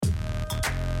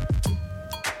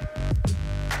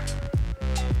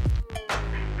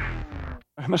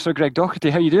Mr. Greg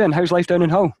Docherty. How you doing? How's life down in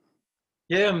Hull?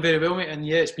 Yeah, I'm very well, mate, and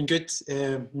yeah, it's been good.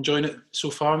 Enjoying it so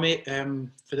far, mate.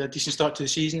 For a decent start to the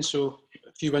season, so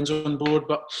a few wins on board,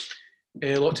 but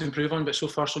a lot to improve on. But so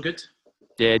far, so good.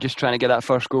 Yeah, just trying to get that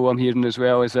first goal I'm hearing as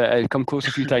well. Has come close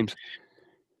a few times?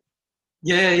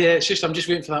 Yeah. It's just I'm just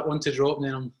waiting for that one to drop, and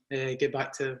then I'm get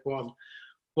back to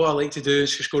what I like to do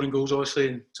is scoring goals, obviously.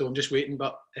 And so I'm just waiting.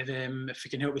 But if we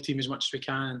can help the team as much as we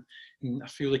can, and I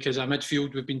feel like as a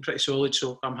midfield we've been pretty solid,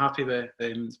 so I'm happy with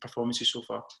the performances so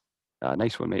far.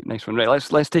 Nice one, mate. Nice one. Right,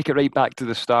 let's take it right back to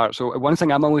the start. So one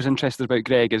thing I'm always interested about,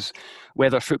 Greg, is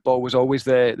whether football was always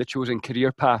the chosen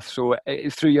career path. So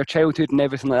through your childhood and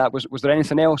everything like that, was there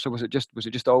anything else, or was it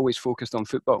just always focused on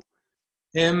football?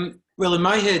 Well, in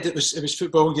my head, it was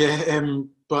football, yeah.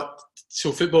 But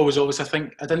so football was always. I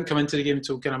think I didn't come into the game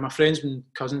until kind of my friends and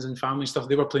cousins and family and stuff.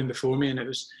 They were playing before me, and it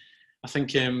was. I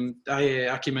think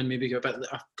I came in maybe a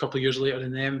couple of years later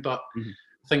than them, but. Mm-hmm.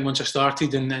 I think once I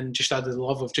started and then just added the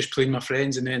love of just playing with my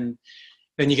friends, and then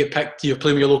you get picked, you're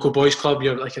playing with your local boys club,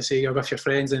 you're, like I say, you're with your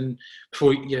friends, and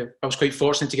I was quite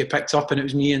fortunate to get picked up, and it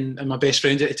was me and my best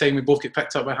friend at the time, we both get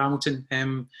picked up by Hamilton,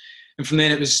 and from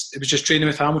then it was just training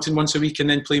with Hamilton once a week and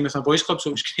then playing with my boys club, so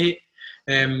it was great.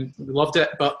 We loved it,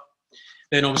 but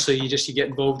then obviously you get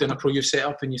involved in a pro youth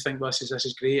setup and you think, well, this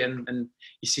is great, and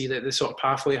you see that the sort of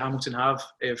pathway Hamilton have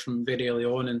from very early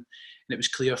on, and it was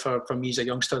clear for me as a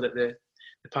youngster that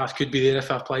the path could be there if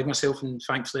I applied myself, and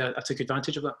thankfully I took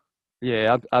advantage of that.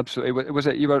 Yeah, absolutely. Was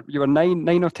it you were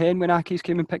 9 or 10 when Aki's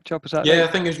came and picked you up? Is that right? Yeah, I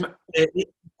think it was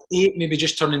 8, maybe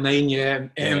just turning 9. Yeah,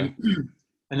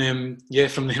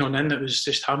 from then on in, it was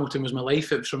just Hamilton was my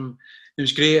life. It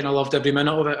was great, and I loved every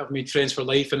minute of it. I've made friends for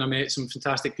life, and I met some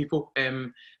fantastic people,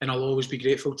 and I'll always be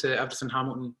grateful to everything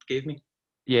Hamilton gave me.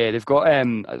 Yeah, they've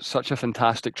got such a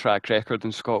fantastic track record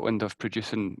in Scotland of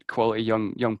producing quality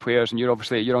young players, and you're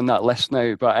on that list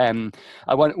now. But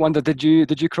I wonder, did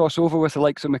you cross over with the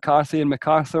likes of McCarthy and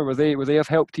MacArthur? Were they of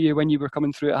help to you when you were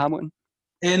coming through at Hamilton?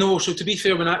 No. So to be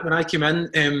fair, when I came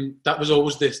in, that was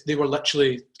always they were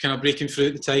literally kind of breaking through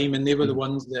at the time, and they were the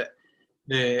ones that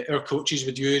our coaches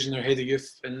would use, and their head of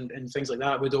youth and things like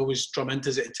that would always drum into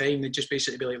us at the time. They'd just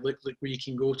basically be like, look where you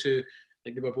can go to.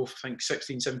 Like they were both, I think,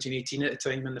 16, 17, 18 at the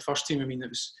time in the first team. I mean, it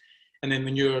was, and then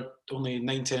when you're only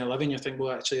 9, 10, 11, you think, well,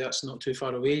 actually, that's not too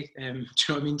far away. Do you know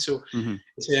what I mean? So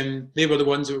they were the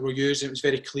ones that were used. It was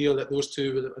very clear that those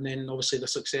two were, and then obviously the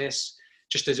success,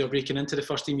 just as they were breaking into the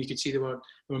first team, you could see they were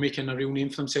making a real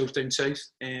name for themselves down south.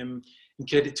 And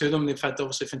credit to them, they've had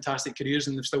obviously fantastic careers,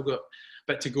 and they've still got a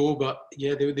bit to go. But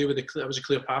yeah, they were that was a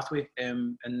clear pathway,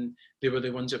 and they were the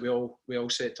ones that we all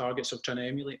set targets of trying to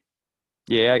emulate.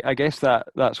 Yeah, I guess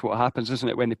that's what happens, isn't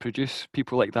it? When they produce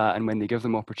people like that and when they give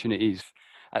them opportunities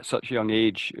at such a young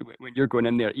age, when you're going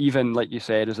in there, even like you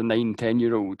said, as a 9,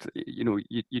 10-year-old,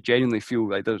 you genuinely feel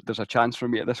like there's a chance for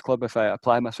me at this club if I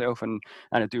apply myself and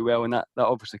I do well, and that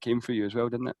obviously came for you as well,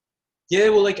 didn't it? Yeah,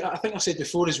 well, like I think I said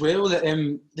before as well that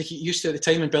like he used to at the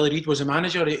time when Billy Reid was a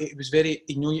manager, it was very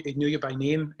he knew you by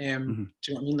name. Do you know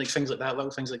what I mean? Like things like that,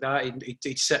 little things like that.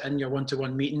 He'd sit in your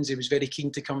one-to-one meetings. He was very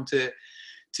keen to come to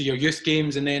your youth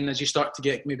games, and then as you start to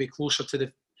get maybe closer to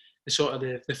the sort of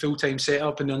the full-time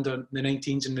setup and under the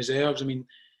 19s and reserves, I mean,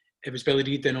 it was Billy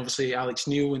Reid, then obviously Alex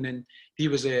Neil, and then he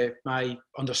was my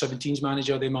under-17s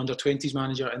manager, then my under-20s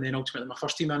manager, and then ultimately my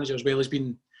first-team manager, as well as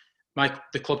being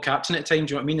the club captain at the time,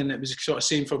 do you know what I mean? And it was sort of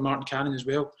same for Martin Cannon as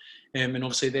well. And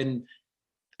obviously then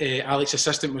Alex's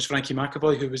assistant was Frankie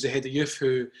McAvoy, who was the head of youth,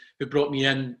 who brought me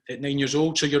in at 9 years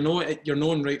old. So you're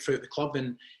known right throughout the club,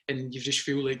 and you just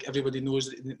feel like everybody knows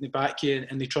that they back you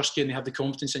and they trust you and they have the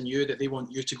confidence in you that they want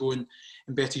you to go and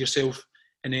better yourself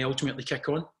and then ultimately kick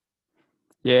on.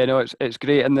 Yeah, no, it's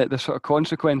great, and the sort of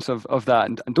consequence of that,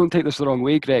 and don't take this the wrong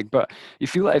way, Greg, but it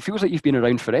feels like you've been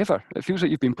around forever. It feels like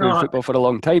you've been playing football for a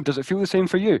long time. Does it feel the same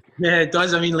for you? Yeah, it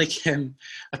does. I mean, like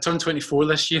I turned 24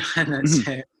 this year, and it's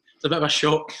a bit of a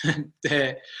shock.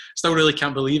 Still really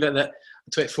can't believe it that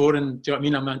I'm 24, and do you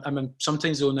know what I mean? I'm in,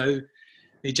 sometimes though now,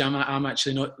 I'm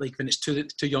actually not, like when it's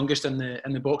two youngest in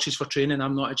the boxes for training,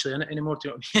 I'm not actually in it anymore. Do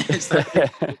you know what I mean? It's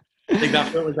like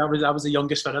that felt like I was the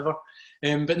youngest forever.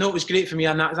 But no, it was great for me,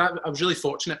 and I was really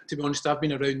fortunate, to be honest. I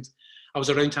was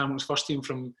around Hamilton's first team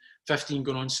from 15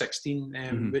 going on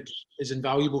 16, which is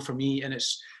invaluable for me, and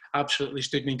it's absolutely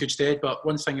stood me in good stead. But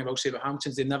one thing I will say about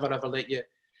Hamilton's, they never ever let you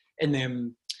in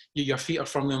them. Your feet are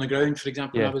firmly on the ground. For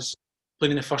example, when I was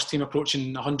playing in the first team,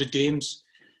 approaching 100 games,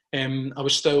 I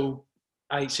was still.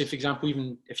 I say, for example,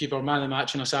 even if you were man of the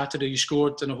match on a Saturday, you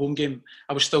scored in a home game,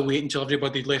 I was still waiting until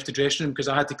everybody had left the dressing room because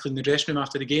I had to clean the dressing room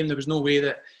after the game. There was no way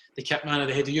that the kit man or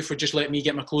the head of youth would just let me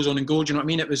get my clothes on and go. Do you know what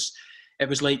I mean? It it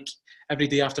was like every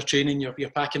day after training,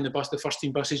 you're packing the first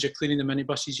team buses, you're cleaning the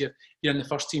minibuses, you're in the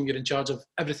first team, you're in charge of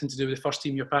everything to do with the first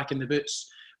team, you're packing the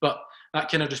boots. But that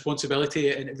kind of responsibility,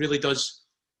 and it really does,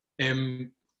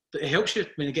 it helps you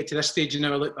when you get to this stage. You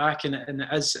never look back, and it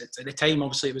is, at the time,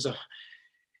 obviously,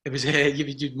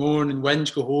 you'd mourn and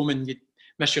whinge, go home, and you'd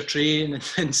miss your train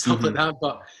and stuff like that.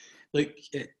 But like,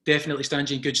 it definitely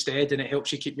stands you in good stead, and it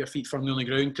helps you keep your feet firmly on the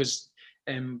ground, because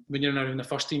when you're around the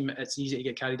first team, it's easy to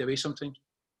get carried away sometimes.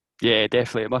 Yeah,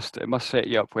 definitely. It must set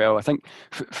you up well. I think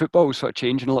football's sort of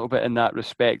changing a little bit in that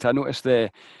respect. I noticed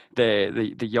the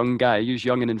young guy, I use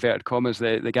young in inverted commas,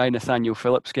 the guy Nathaniel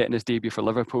Phillips getting his debut for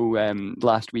Liverpool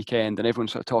last weekend, and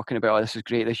everyone's sort of talking about, oh, this is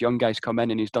great, this young guy's come in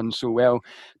and he's done so well.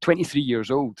 23 years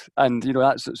old, and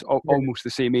that's almost the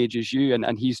same age as you,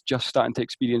 and he's just starting to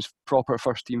experience proper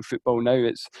first team football now.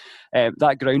 It's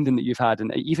that grounding that you've had,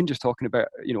 and even just talking about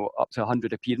up to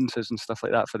 100 appearances and stuff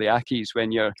like that for the Ackies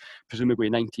when you're presumably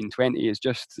 19-20 is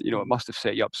just, it must have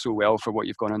set you up so well for what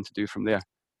you've gone on to do from there.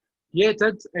 Yeah, it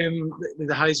did.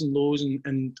 The highs and lows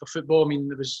and of football. I mean,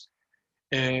 there was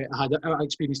I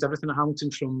experienced everything at Hamilton,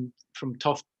 from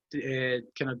tough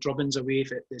kind of drubbings away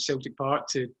at Celtic Park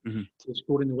to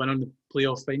scoring the win on the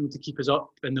playoff final to keep us up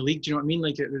in the league. Do you know what I mean?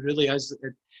 Like, it really is.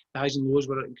 The highs and lows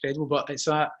were incredible, but it's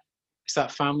that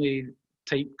family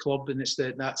type club, and it's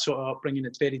that sort of upbringing.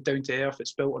 It's very down to earth.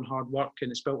 It's built on hard work, and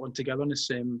it's built on togetherness.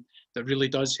 That really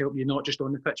does help you, not just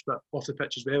on the pitch but off the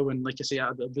pitch as well. And like I say,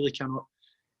 I really cannot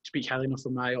speak highly enough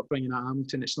of my upbringing at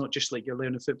Hamilton. It's not just like you're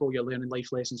learning football; you're learning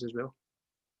life lessons as well.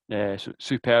 Yeah,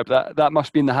 superb. That must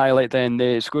have been the highlight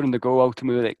then. Scoring the goal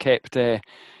ultimately that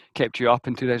kept you up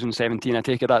in 2017. I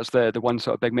take it that's the one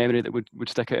sort of big memory that would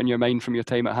stick out in your mind from your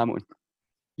time at Hamilton.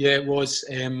 Yeah, it was.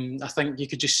 I think you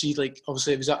could just see, like,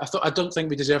 obviously it was. I don't think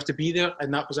we deserved to be there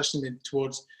in that position.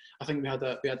 Towards, I think we had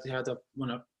a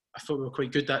I thought we were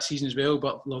quite good that season as well.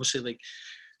 But obviously, like,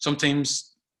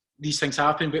 sometimes these things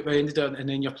happen. But we ended up, and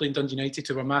then you're playing Dundee United,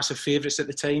 who were massive favourites at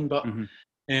the time. But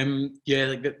yeah,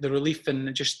 like the relief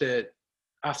and just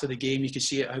after the game, you could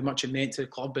see how much it meant to the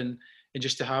club, and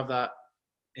just to have that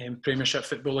Premiership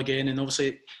football again. And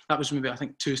obviously that was maybe, I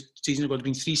think, 2 seasons ago. It's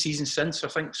been 3 seasons since, I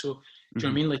think. So do you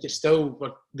know what I mean? Like, it's still,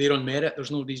 we're there on merit.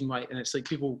 There's no reason why. And it's like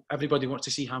everybody wants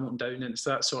to see Hamilton down, and it's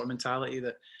that sort of mentality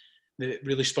that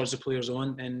really spurs the players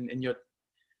on. And you're,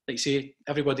 like, say,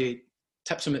 everybody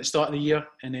tips them at the start of the year,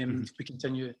 and we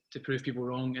continue to prove people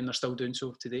wrong, and they're still doing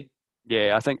so today.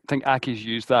 Yeah, I think Aki's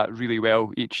used that really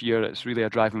well each year. It's really a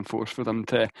driving force for them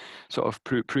to sort of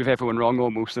prove everyone wrong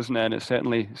almost, isn't it? And it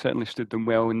certainly stood them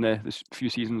well in the few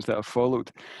seasons that have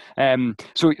followed.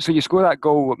 So you score that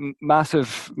goal,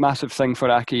 massive thing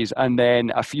for Aki's, and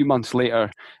then a few months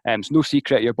later, it's no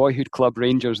secret, your boyhood club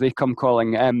Rangers, they come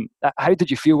calling. How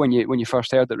did you feel when you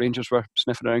first heard that Rangers were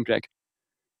sniffing around, Greg?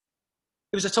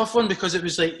 It was a tough one, because it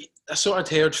was like, I sort of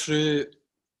heard through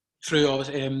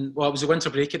it was a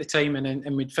winter break at the time,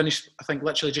 and we'd finished, I think,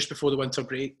 literally just before the winter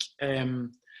break.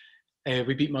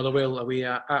 We beat Motherwell away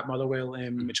at Motherwell,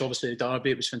 which obviously the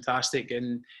derby, it was fantastic,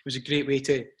 and it was a great way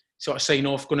to sort of sign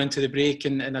off going into the break,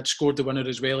 and I'd scored the winner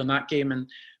as well in that game, and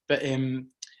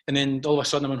then all of a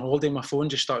sudden I'm on holiday, my phone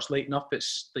just starts lighting up.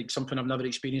 It's like something I've never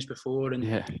experienced before, and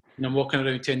I'm walking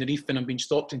around Tenerife, and I'm being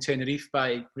stopped in Tenerife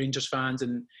by Rangers fans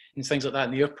and things like that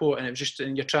in the airport, and it was just,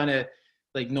 and you're trying to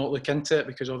like not look into it,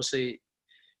 because obviously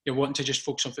you're wanting to just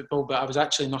focus on football. But I was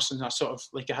actually nursing that sort of,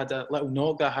 like, I had a little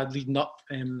knock that I had leading up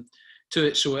to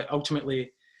it. So ultimately,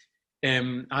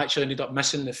 I actually ended up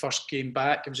missing the first game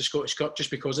back. It was a Scottish Cup just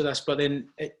because of this. But then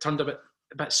it turned a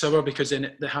bit sour, because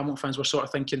then the Hamilton fans were sort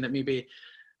of thinking that maybe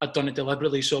I'd done it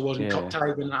deliberately, so I wasn't cup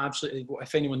tied. And that absolutely,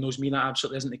 if anyone knows me, that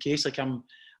absolutely isn't the case. Like,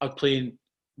 I'd play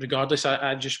regardless.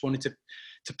 I just wanted to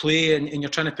play, and you're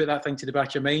trying to put that thing to the back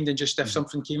of your mind, and just if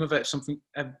something came of it, if something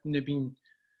had been,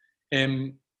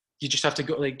 you just have to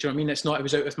go, like, do you know what I mean? It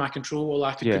was out of my control. All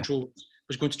I could control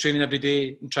was going to training every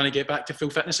day and trying to get back to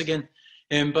full fitness again.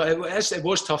 But it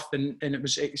was tough, and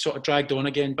it sort of dragged on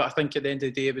again. But I think at the end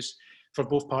of the day, it was, for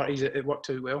both parties, it worked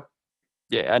out well.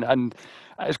 Yeah, and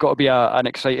it's got to be an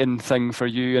exciting thing for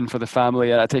you and for the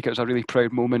family. And I take it was a really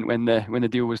proud moment when the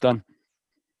deal was done.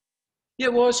 Yeah,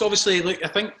 it was. Obviously, like, I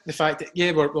think the fact that,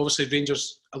 we're obviously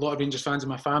a lot of Rangers fans in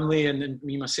my family, and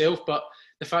me myself, but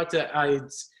the fact that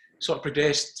I'd sort of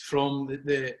progressed from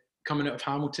the coming out of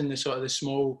Hamilton, the sort of the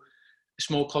small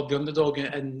club, the underdog,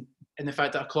 and the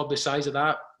fact that a club the size of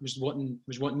that was wanting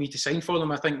me to sign for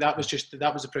them, I think that was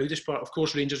the proudest part. Of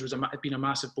course, Rangers had been a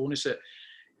massive bonus that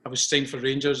I was signed for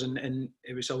Rangers, and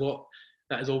it was a lot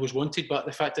that I'd always wanted. But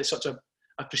the fact that it's such a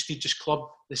prestigious club,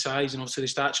 the size and obviously the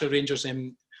stature of Rangers,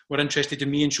 were interested in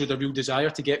me and showed a real desire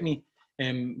to get me.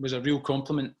 was a real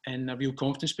compliment and a real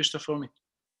confidence booster for me.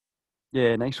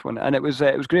 Yeah, nice one. And it was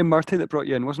Graham Murty that brought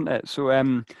you in, wasn't it?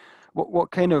 So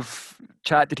what kind of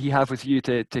chat did he have with you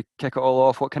to kick it all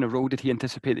off? What kind of role did he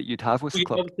anticipate that you'd have with the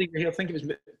club? I think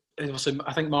it was.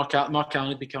 I think Mark Allen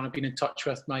had been in touch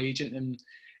with my agent and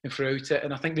throughout it,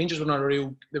 and I think Rangers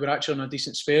were they were actually on a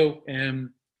decent spell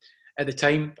at the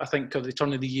time. I think at the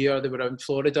turn of the year they were out in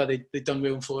Florida. They'd done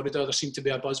well in Florida. There seemed to be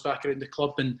a buzz back around the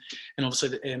club, and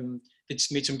obviously they'd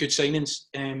made some good signings,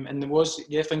 and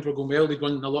things were going well. They'd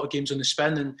won a lot of games on the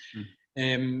spin,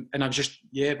 and I was just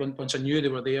once I knew they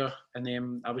were there,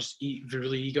 and I was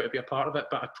really eager to be a part of it.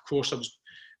 But of course I was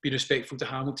being respectful to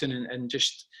Hamilton and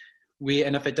just wait.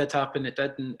 And if it did happen, it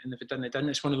did, and if it didn't, it didn't.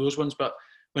 It's one of those ones. But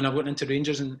when I went into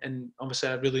Rangers, and obviously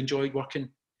I really enjoyed working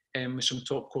with some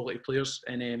top quality players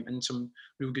and some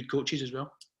real good coaches as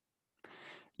well.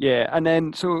 Yeah, and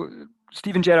then so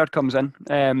Steven Gerrard comes in.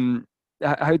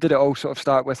 How did it all sort of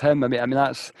start with him? I mean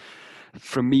that's,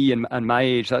 from me and my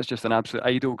age, that's just an absolute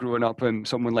idol growing up. And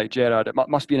someone like Gerrard, it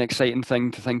must be an exciting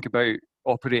thing to think about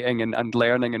operating and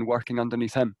learning and working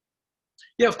underneath him.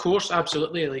 Yeah, of course,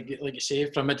 absolutely. Like you say,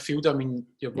 for a midfielder, I mean,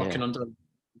 you're working under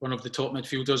one of the top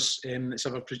midfielders that's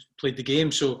ever played the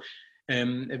game. So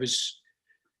it was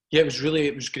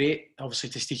great, obviously,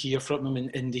 to hear from him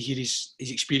and to hear his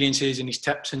experiences and his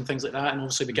tips and things like that. And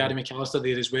obviously with Gary McAllister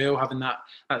there as well, having that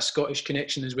Scottish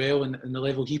connection as well, and the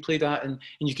level he played at. And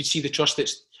you could see the trust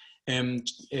that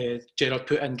Gerrard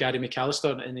put in Gary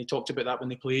McAllister, and he talked about that when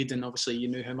they played. And obviously you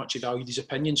knew how much he valued his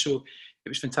opinion. So it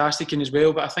was fantastic in as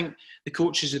well. But I think the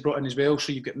coaches they brought in as well,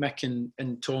 so you've got Mick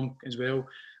and Tom as well.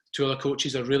 Two other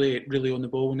coaches are really, really on the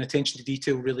ball, and attention to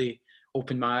detail really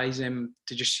opened my eyes to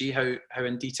just see how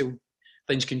in detail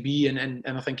things can be, and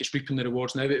I think it's reaping the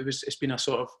rewards now. It's been a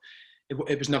sort of,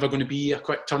 it was never going to be a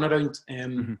quick turnaround,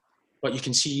 but you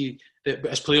can see that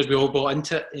as players we all bought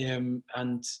into it,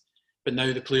 but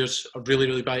now the players are really,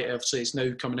 really buying it. Obviously it's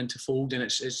now coming into fold, and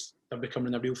they're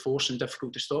becoming a real force and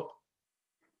difficult to stop.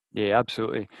 Yeah,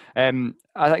 absolutely.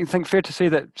 I think fair to say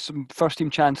that some first team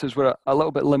chances were a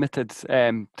little bit limited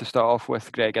to start off with,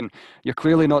 Greg, and you're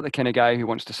clearly not the kind of guy who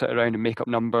wants to sit around and make up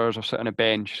numbers or sit on a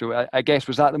bench. So I guess,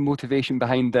 was that the motivation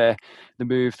behind the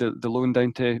move, the loan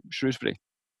down to Shrewsbury?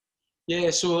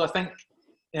 Yeah, so I think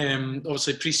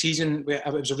obviously pre-season,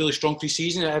 it was a really strong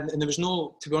pre-season, and there was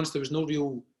no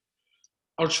real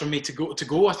urge for me to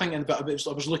go. I think, but I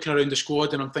was looking around the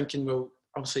squad and I'm thinking, well,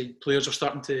 obviously players are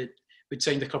starting to. We'd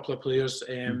signed a couple of players,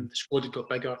 the squad had got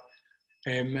bigger,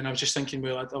 and I was just thinking,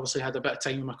 well, I'd obviously had a bit of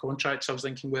time in my contract, so I was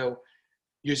thinking, well,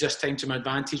 use this time to my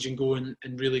advantage and go and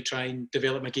really try and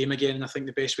develop my game again. And I think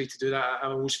the best way to do that, I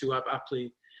always feel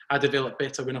I develop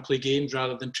better when I play games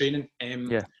rather than training.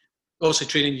 Obviously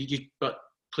training, but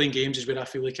playing games is where I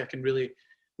feel like I can really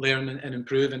learn and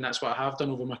improve, and that's what I have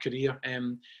done over my career.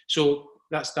 So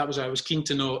I was keen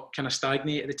to not kind of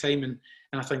stagnate at the time, and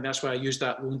I think that's why I used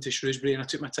that loan to Shrewsbury, and I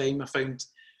took my time. I found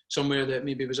somewhere that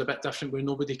maybe was a bit different, where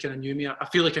nobody kind of knew me. I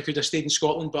feel like I could have stayed in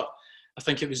Scotland, but I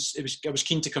think I was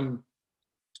keen to come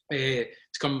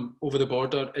over the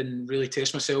border and really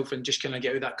test myself and just kind of get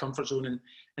out of that comfort zone,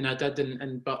 and I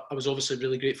did. But I was obviously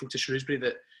really grateful to Shrewsbury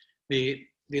that they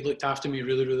looked after me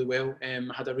really, really well. I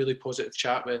had a really positive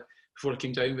chat before I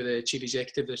came down with the chief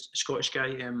executive, the Scottish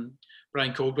guy,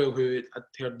 Brian Caldwell, who I'd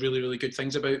heard really, really good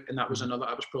things about, and that was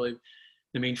probably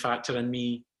the main factor in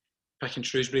me picking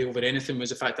Shrewsbury over anything,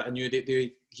 was the fact that I knew that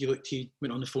he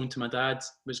went on the phone to my dad,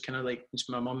 was kind of like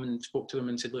my mum, and spoke to them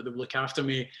and said, look, they will look after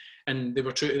me, and they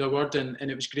were true to their word, and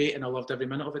it was great, and I loved every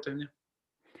minute of it down there.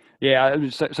 Yeah,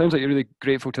 it sounds like you're really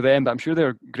grateful to them, but I'm sure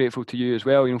they're grateful to you as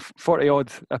well. 40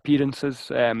 odd appearances,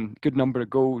 good number of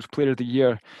goals, player of the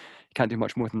year. You can't do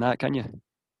much more than that, can you?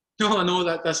 No, I know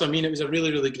that's what I mean. It was a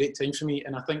really, really great time for me,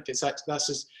 and I think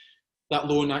that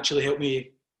loan actually helped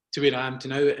me to where I am to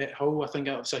now at Hull. I think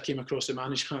I came across the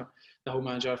Hull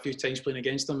manager a few times playing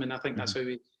against him, and I think that's how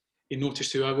he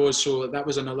noticed who I was. So that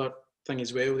was another thing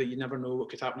as well, that you never know what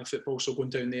could happen in football. So going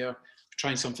down there,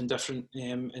 trying something different,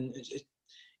 and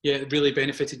it really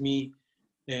benefited me,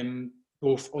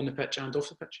 both on the pitch and off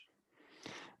the pitch.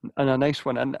 And a nice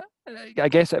one. And I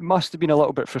guess it must have been a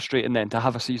little bit frustrating then to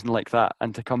have a season like that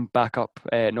and to come back up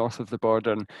north of the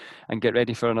border and get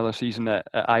ready for another season at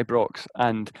Ibrox,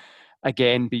 and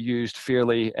again be used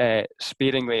fairly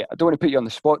sparingly. I don't want to put you on the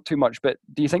spot too much, but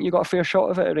do you think you got a fair shot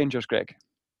of it at Rangers, Greg?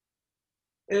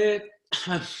 It's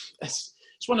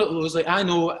one of those, like, I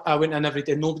know I went in every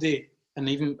day, nobody, and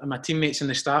even my teammates and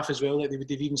the staff as well, like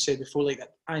they've even said before, like,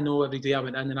 I know every day I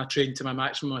went in and I trained to my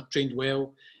maximum, I trained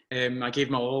well, I gave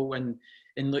my all, and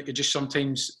look, it just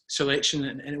sometimes selection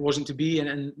and it wasn't to be,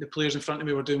 and the players in front of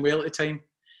me were doing well at the time.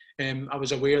 I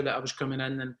was aware that I was coming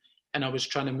in and I was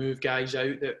trying to move guys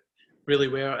out that really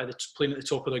were playing at the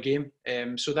top of their game.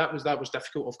 So that was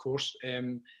difficult, of course.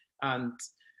 And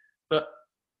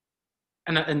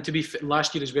to be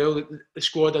last year as well, the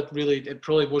squad it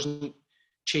probably wasn't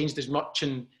changed as much,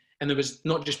 and there was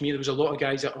not just me. There was a lot of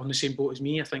guys that were on the same boat as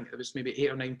me. I think there was maybe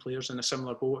 8 or 9 players in a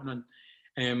similar boat,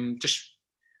 and just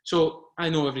so I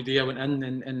know every day I went in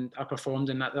and I performed,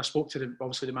 and I spoke to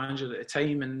obviously the manager at the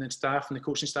time and the staff and the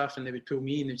coaching staff, and they would pull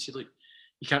me and they'd say, like,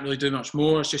 you can't really do much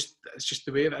more. It's just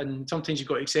the way of it, and sometimes you've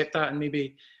got to accept that. And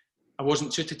maybe I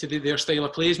wasn't suited to their style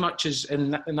of play as much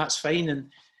and that's fine.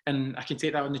 And I can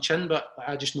take that on the chin, but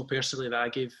I just know personally that I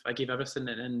gave everything,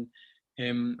 and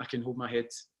I can hold my head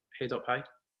up high.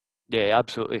 Yeah,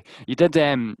 absolutely. You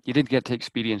did get to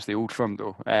experience the old firm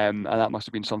though, and that must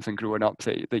have been something growing up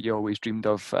that you always dreamed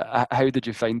of. How did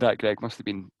you find that, Greg? Must have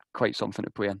been quite something to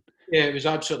play in. Yeah, it was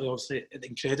absolutely, obviously,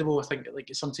 incredible. I think, like,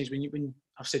 sometimes when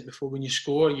I've said before, when you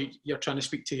score, you're trying to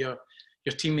speak to your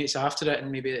teammates after it, and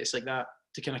maybe it's like that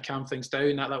to kind of calm things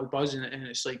down, that little buzz, and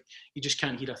it's like you just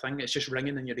can't hear a thing. It's just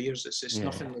ringing in your ears. It's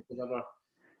nothing like I've ever.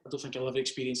 I don't think I'll ever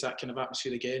experience that kind of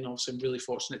atmosphere again. Obviously, I'm really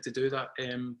fortunate to do that.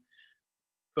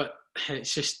 But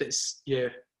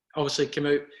obviously it came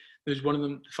out. There was one of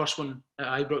them, the first one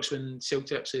at Ibrox when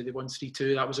Celtic actually they won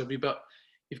 3-2. That was a wee bit.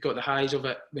 You've got the highs of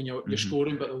it when you're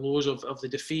scoring, but the lows of the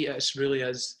defeat, it's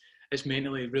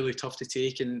mentally really tough to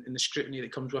take, and the scrutiny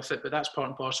that comes with it. But that's part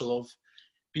and parcel of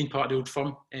being part of the old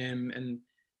firm. And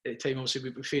at the time,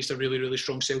 obviously, we faced a really, really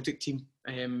strong Celtic team.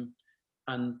 And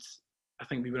I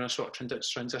think we were in a sort of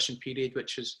transition period,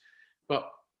 but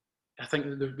I think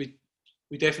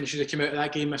we definitely should have come out of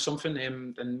that game with something,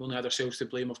 and we only had ourselves to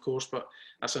blame, of course, but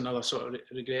that's another sort of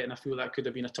regret, and I feel that could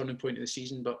have been a turning point of the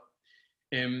season. But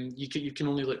you can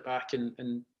only look back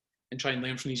and try and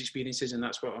learn from these experiences, and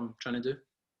that's what I'm trying to do.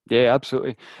 Yeah,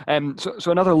 absolutely.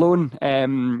 So another loan,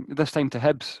 this time to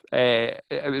Hibs.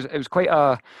 It was quite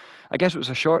I guess it was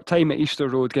a short time at Easter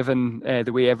Road, given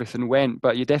the way everything went.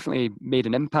 But you definitely made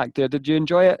an impact there. Did you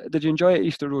enjoy it? Did you enjoy it,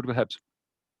 Easter Road with Hibs?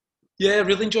 Yeah, I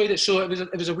really enjoyed it. So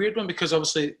it was a weird one because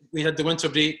obviously we had the winter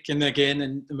break and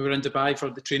we were in Dubai for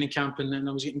the training camp, and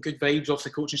I was getting good vibes off the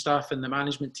coaching staff and the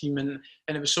management team, and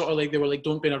it was sort of like they were like,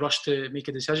 don't be in a rush to make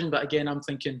a decision. But again, I'm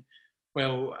thinking,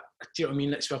 well, do you know what I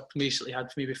mean? I've basically had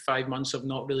maybe 5 months of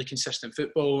not really consistent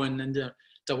football, and then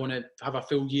I want to have a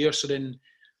full year. So then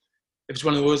it was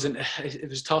one of those, and it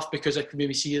was tough because I could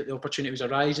maybe see that the opportunity was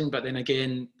arising, but then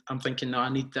again, I'm thinking, no, I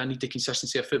need the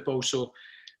consistency of football. So.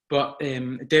 But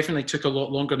it definitely took a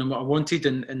lot longer than what I wanted,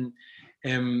 and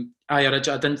I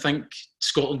didn't think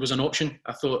Scotland was an option.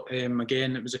 I thought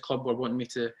again it was a club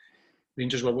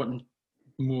Rangers were wanting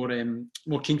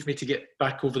more keen for me to get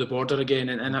back over the border again,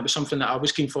 and that was something that I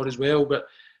was keen for as well. But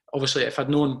obviously, if I'd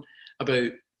known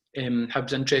about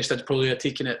Hibs' interest, I'd probably have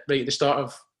taken it right at the start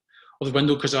of the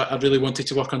window, because I really wanted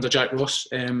to work under Jack Ross,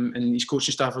 and his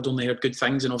coaching staff. I'd only heard good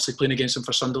things, and obviously playing against him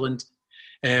for Sunderland.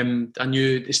 I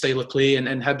knew the style of play, and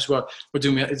Hibs were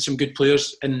doing some good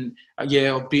players. And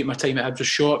albeit my time at Hibs was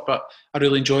short, but I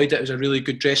really enjoyed it. It was a really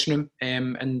good dressing room,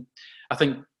 and I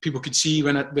think people could see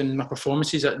when my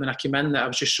performances, when I came in, that I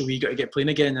was just so eager to get playing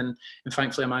again. And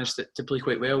thankfully, I managed to play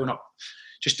quite well. Not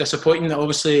just disappointing that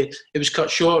obviously it was cut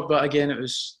short, but again,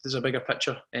 there's a bigger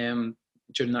picture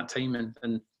during that time,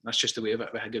 and that's just the way of it.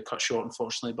 We had to get cut short,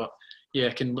 unfortunately. But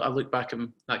yeah, I look back at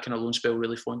that kind of loan spell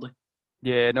really fondly.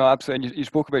 Yeah, no, absolutely. And you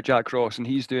spoke about Jack Ross, and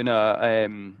he's doing a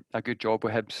good job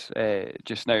with Hibs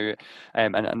just now,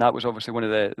 and that was obviously one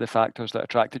of the factors that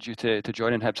attracted you to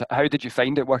joining Hibs. How did you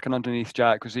find it working underneath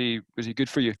Jack? Was he good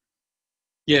for you?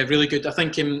 Yeah, really good. I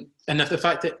think, and the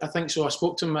fact that I think so, I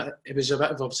spoke to him. It was a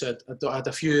bit of obviously I had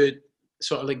a few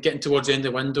sort of like getting towards the end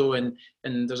of the window, and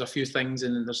there's a few things,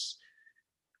 and there's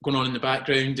going on in the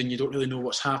background, and you don't really know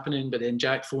what's happening. But then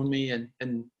Jack phoned me, and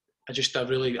I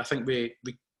think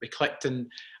we clicked, and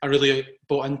I really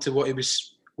bought into what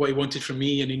he wanted from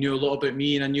me, and he knew a lot about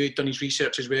me, and I knew he'd done his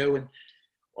research as well and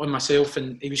on myself,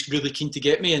 and he was really keen to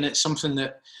get me. And it's something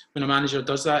that when a manager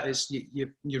does that, is you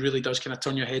really does kind of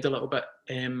turn your head a little bit.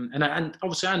 And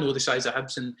obviously I know the size of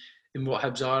Hibs and what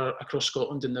Hibs are across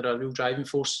Scotland, and they're a real driving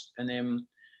force. And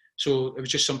so it was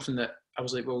just something that I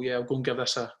was like, well, yeah, I'll go and give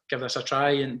this a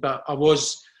try. But I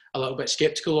was a little bit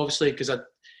sceptical, obviously, because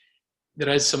there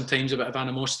is sometimes a bit of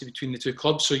animosity between the two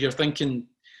clubs. So you're thinking,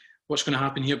 what's going to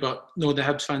happen here? But no, the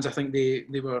Hibs fans, I think they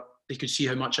could see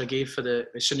how much I gave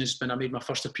as soon as when I made my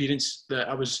first appearance, that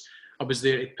I was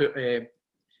there to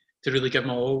really give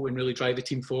my all and really drive the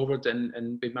team forward,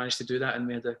 and we managed to do that, and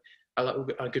we had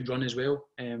a good run as well.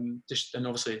 And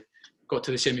obviously got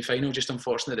to the semi-final. Just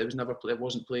unfortunate it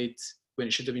wasn't played when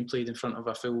it should have been played in front of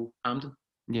a full Hampden.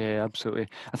 Yeah, absolutely.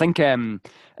 I think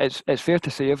it's fair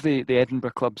to say of the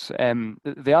Edinburgh clubs,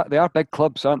 they are big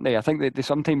clubs, aren't they? I think they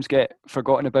sometimes get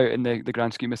forgotten about in the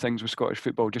grand scheme of things with Scottish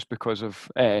football, just because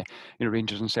of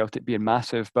Rangers and Celtic being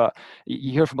massive. But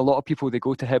you hear from a lot of people, they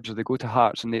go to Hibs or they go to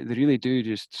Hearts, and they really do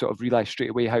just sort of realise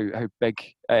straight away how big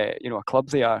a club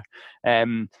they are.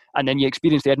 And then you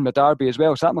experience the Edinburgh Derby as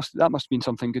well, so that must have been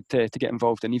something good to get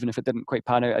involved in, even if it didn't quite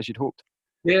pan out as you'd hoped.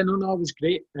 Yeah, no, it was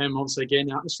great. Obviously, again,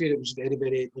 the atmosphere, it was very,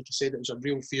 very, like I said, it was a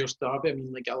real fierce derby. I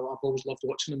mean, like, I've always loved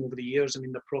watching them over the years. I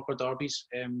mean, they're proper derbies.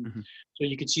 So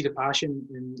you could see the passion,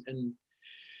 and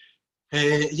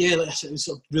yeah, it was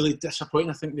sort of really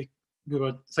disappointing. I think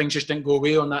things just didn't go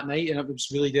away on that night, and it was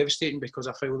really devastating, because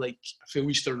I feel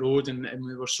Easter Road, and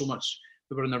we were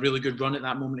in a really good run at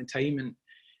that moment in time,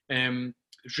 and it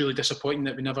was really disappointing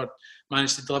that we never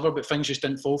managed to deliver, but things just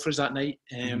didn't fall for us that night.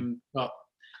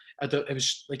 But it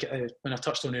was like, when I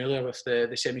touched on earlier with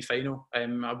the semi-final,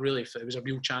 it was a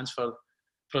real chance for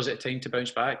us at the time to bounce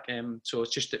back. So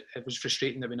it's just, it was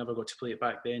frustrating that we never got to play it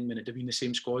back then when it had been the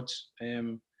same squads.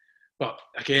 But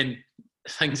again,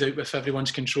 things out with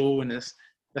everyone's control, and this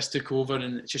took over,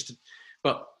 and it's just.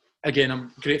 But again,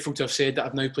 I'm grateful to have said that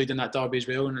I've now played in that derby as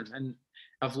well, and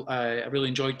I really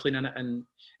enjoyed playing in it, and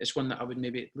it's one that I would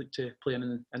maybe look to play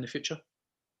in the future.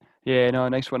 Yeah, no,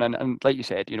 nice one, and like you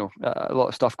said, a lot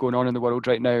of stuff going on in the world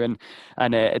right now,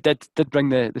 and it did bring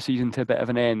the season to a bit of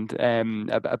an end,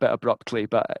 a bit abruptly.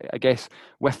 But I guess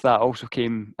with that also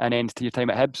came an end to your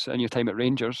time at Hibs and your time at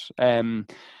Rangers. And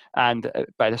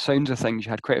by the sounds of things,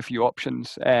 you had quite a few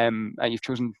options, and you've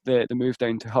chosen the move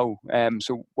down to Hull.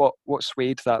 So what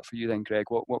swayed that for you then, Greg?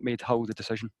 What made Hull the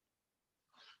decision?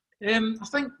 I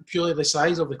think purely the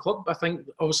size of the club. I think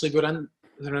obviously they're in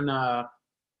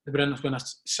when I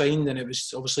signed, and it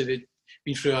was obviously they'd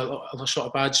been through a sort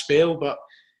of bad spell. But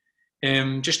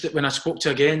just that when I spoke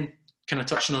to, again, kind of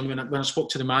touching on when I spoke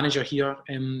to the manager here,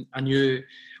 I knew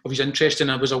of his interest,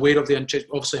 and I was aware of the interest.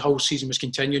 Obviously, Hull season was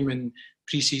continuing when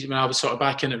pre-season, when I was sort of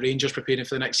back in at Rangers preparing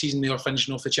for the next season. They were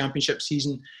finishing off the Championship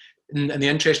season, and the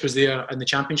interest was there in the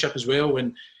Championship as well.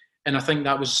 And I think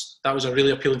that was a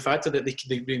really appealing factor, that they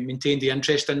maintained the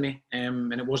interest in me,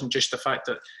 and it wasn't just the fact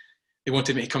that they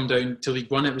wanted me to come down to League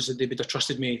One. It was that they would have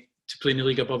trusted me to play in the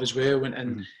league above as well.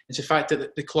 And it's the fact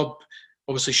that the club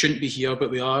obviously shouldn't be here, but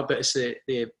we are. But it's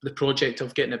the project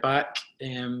of getting it back,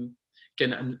 getting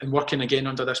it and working again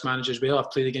under this manager as well. I've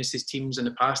played against these teams in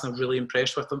the past, and I'm really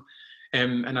impressed with them.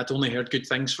 And I'd only heard good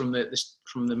things from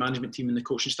the management team and the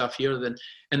coaching staff here.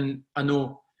 And I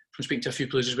know from speaking to a few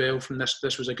players as well, from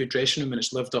this was a good dressing room, and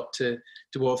it's lived up to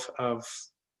what I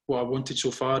wanted so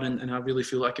far. And I really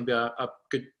feel like I can be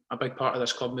a big part of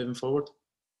this club moving forward.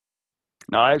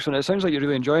 No, excellent. It sounds like you're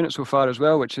really enjoying it so far as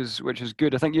well, which is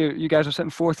good. I think you guys are sitting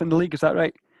fourth in the league. Is that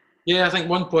right? Yeah, I think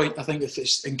one point. I think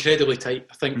it's incredibly tight.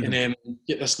 I think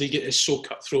this league is so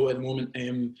cutthroat at the moment.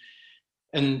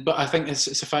 But I think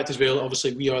it's a fact as well.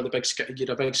 Obviously, we are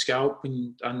you're a big scalp,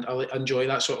 and I enjoy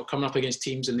that sort of coming up against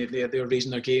teams, and they're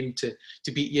raising their game to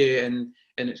beat you,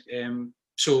 and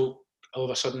so all of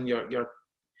a sudden you're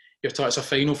taught it's a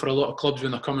final for a lot of clubs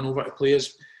when they're coming over to play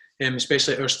us.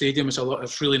 Especially at our stadium, it's a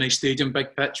really nice stadium,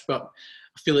 big pitch. But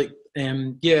I feel like,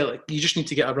 you just need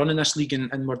to get a run in this league,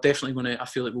 and we're definitely going to. I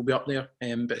feel like we'll be up there.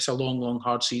 But it's a long,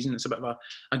 hard season. It's a bit of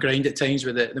a grind at times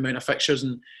with the amount of fixtures,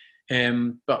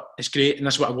 but it's great, and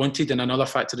that's what I wanted. And another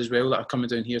factor as well, that I'm coming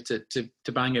down here to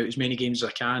bang out as many games as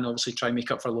I can. Obviously, try and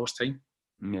make up for lost time.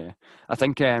 Yeah, I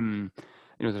think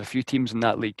there's a few teams in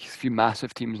that league, a few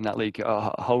massive teams in that league,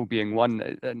 Hull being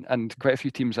one, and quite a few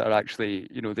teams that are actually,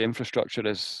 the infrastructure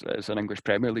is an English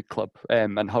Premier League club,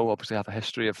 and Hull obviously have a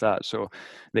history of that. So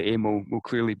the aim will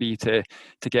clearly be to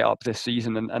get up this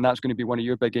season, and that's going to be one of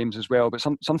your big aims as well. But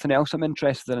something else I'm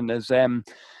interested in is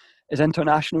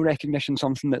international recognition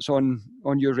something that's on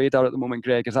your radar at the moment,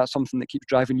 Greg? Is that something that keeps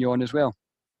driving you on as well?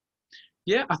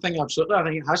 Yeah, I think absolutely. I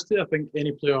think it has to. I think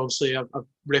any player, obviously, I've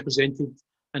represented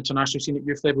international scene at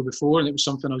youth level before, and it was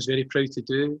something I was very proud to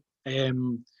do.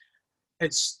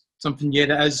 It's something,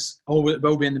 that is always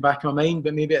will be in the back of my mind,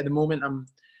 but maybe at the moment I'm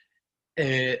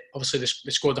obviously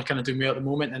the squad are kind of doing well at the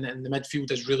moment, and the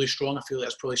midfield is really strong. I feel like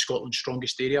it's probably Scotland's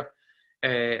strongest area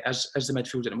as the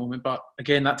midfield at the moment. But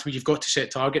again, that's where you've got to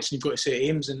set targets and you've got to set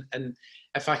aims, and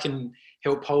if I can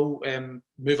help Hull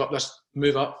move up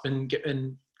and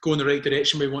go in the right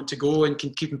direction where we want to go, and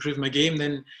can keep improving my game,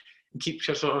 then and keep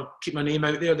my name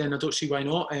out there, then I don't see why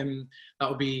not.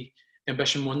 That'll be the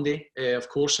ambition one day, of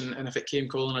course. And if it came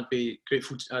calling, I'd be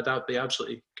grateful. I'd be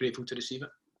absolutely grateful to receive it.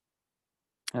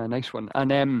 Nice one.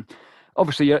 And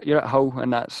Obviously you're at Hull,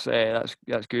 and that's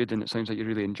good, and it sounds like you're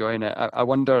really enjoying it. I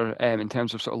wonder, in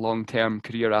terms of sort of long-term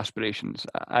career aspirations,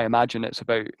 I imagine it's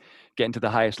about getting to the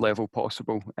highest level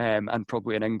possible, and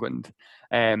probably in England.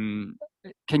 Um,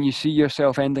 can you see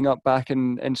yourself ending up back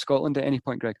in Scotland at any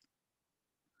point, Greg?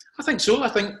 I think so. I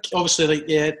think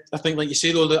obviously, I think like you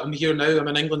say though, that I'm here now. I'm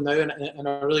in England now, and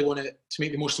I really want to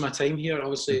make the most of my time here.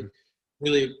 Obviously,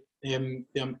 really,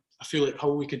 I feel like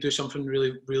how we could do something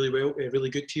really, really well, really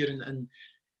good here. And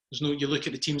there's no. You look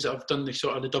at the teams that have done the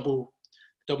sort of the double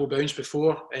bounce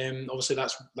before. Obviously,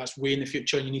 that's way in the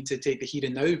future, and you need to take the here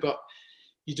and now. But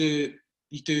you do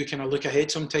kind of look ahead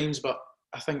sometimes. But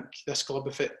I think this club,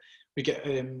 if we get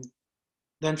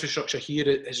the infrastructure here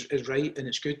is right and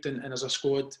it's good, and as a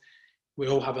squad we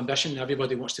all have ambition.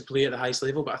 Everybody wants to play at the highest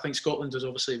level, but I think Scotland is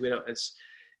obviously where it's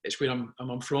where I'm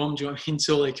from. Do you know what I mean?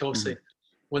 So like obviously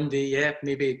one day, yeah,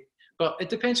 maybe, but it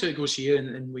depends how it goes here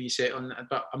and where you set on.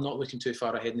 But I'm not looking too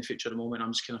far ahead in the future at the moment.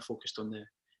 I'm just kind of focused on the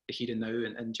here and now,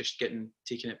 and just taking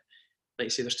it. Like you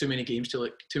say, there's too many games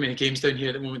down here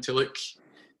at the moment to look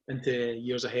into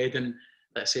years ahead. And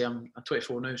let's say I'm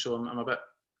 24 now, so I'm a bit.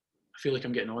 I feel like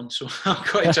I'm getting on, so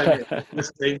I've got to try to get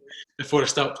this time before I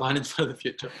start planning for the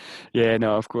future. Yeah,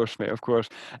 no, of course, mate, of course.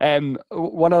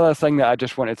 One other thing that I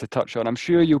just wanted to touch on, I'm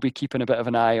sure you'll be keeping a bit of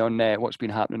an eye on what's been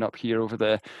happening up here over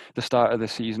the start of the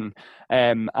season,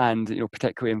 and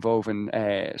particularly involving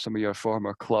some of your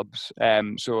former clubs.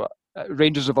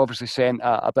 Rangers have obviously sent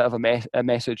a bit of a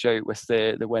message out with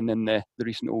the win in the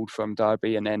recent Old Firm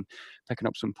derby, and then picking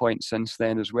up some points since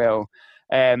then as well.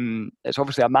 It's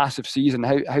obviously a massive season.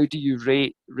 How do you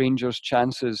rate Rangers'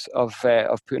 chances of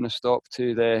putting a stop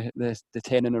to the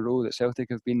 10 in a row that Celtic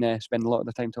have been spending a lot of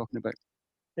the time talking about?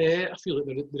 I feel like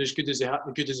they're as good as they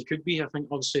could be. I think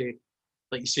obviously,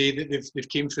 like you say, that they've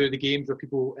came through the games where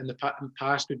people in the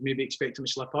past would maybe expect them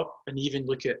to slip up, and even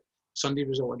look at Sunday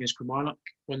result against Kilmarnock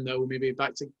 1-0, maybe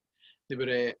they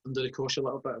were under the cosh a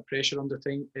little bit of pressure under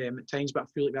time at times, but I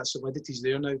feel like that solidity's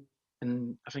there now,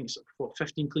 and I think it's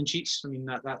 15 clean sheets. I mean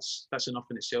that's enough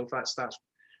in itself. That's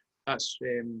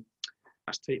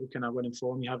title kind of winning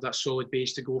form. You have that solid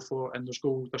base to go for, and there's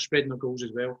goals. They're spreading their goals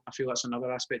as well. I feel that's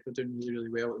another aspect they're doing really, really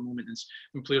well at the moment. Is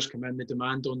when players come in, they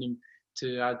demand on them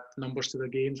to add numbers to their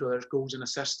games, whether it's goals and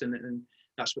assists, and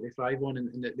that's what they thrive on,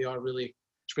 and they are really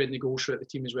spreading the goals throughout the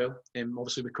team as well.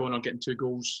 Obviously with Connor getting 2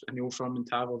 goals in the Old Firm, and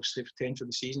Tav obviously 10 for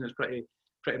the season, is pretty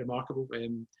remarkable.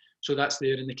 So that's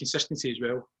there, and the consistency as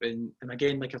well. And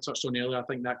again, like I touched on earlier, I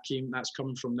think that's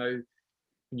coming from now.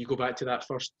 When you go back to that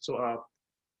first sort of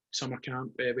summer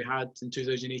camp we had in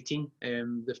 2018,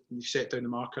 they've set down the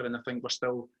marker, and I think we're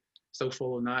still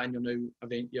following that, and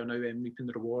you're now reaping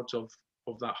the rewards of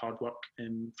that hard work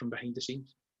from behind the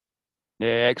scenes.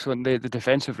 Yeah, excellent. The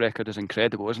defensive record is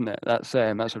incredible, isn't it? That's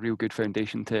a real good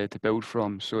foundation to build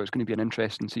from. So it's going to be an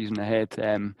interesting season ahead.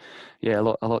 Yeah,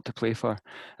 a lot to play for.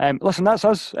 Listen, that's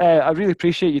us. I really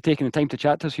appreciate you taking the time to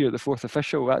chat to us here at the Fourth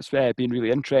Official. That's been really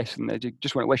interesting. I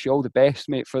just want to wish you all the best,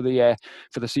 mate, for the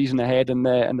season ahead, and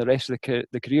the rest of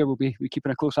the career. We'll be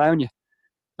keeping a close eye on you.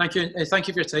 Thank you. Thank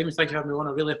you for your time, and thank you for having me on.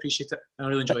 I really appreciate it. I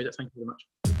really enjoyed it. Thank you very much.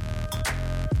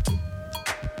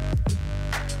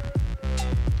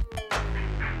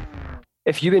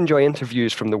 If you enjoy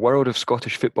interviews from the world of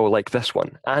Scottish football like this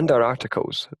one, and our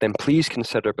articles, then please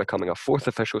consider becoming a Fourth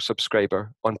Official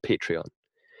subscriber on Patreon.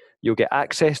 You'll get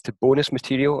access to bonus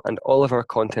material and all of our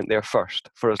content there first,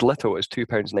 for as little as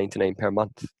 £2.99 per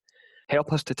month.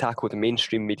 Help us to tackle the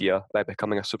mainstream media by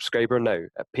becoming a subscriber now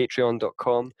at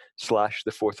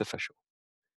patreon.com/thefourthofficial.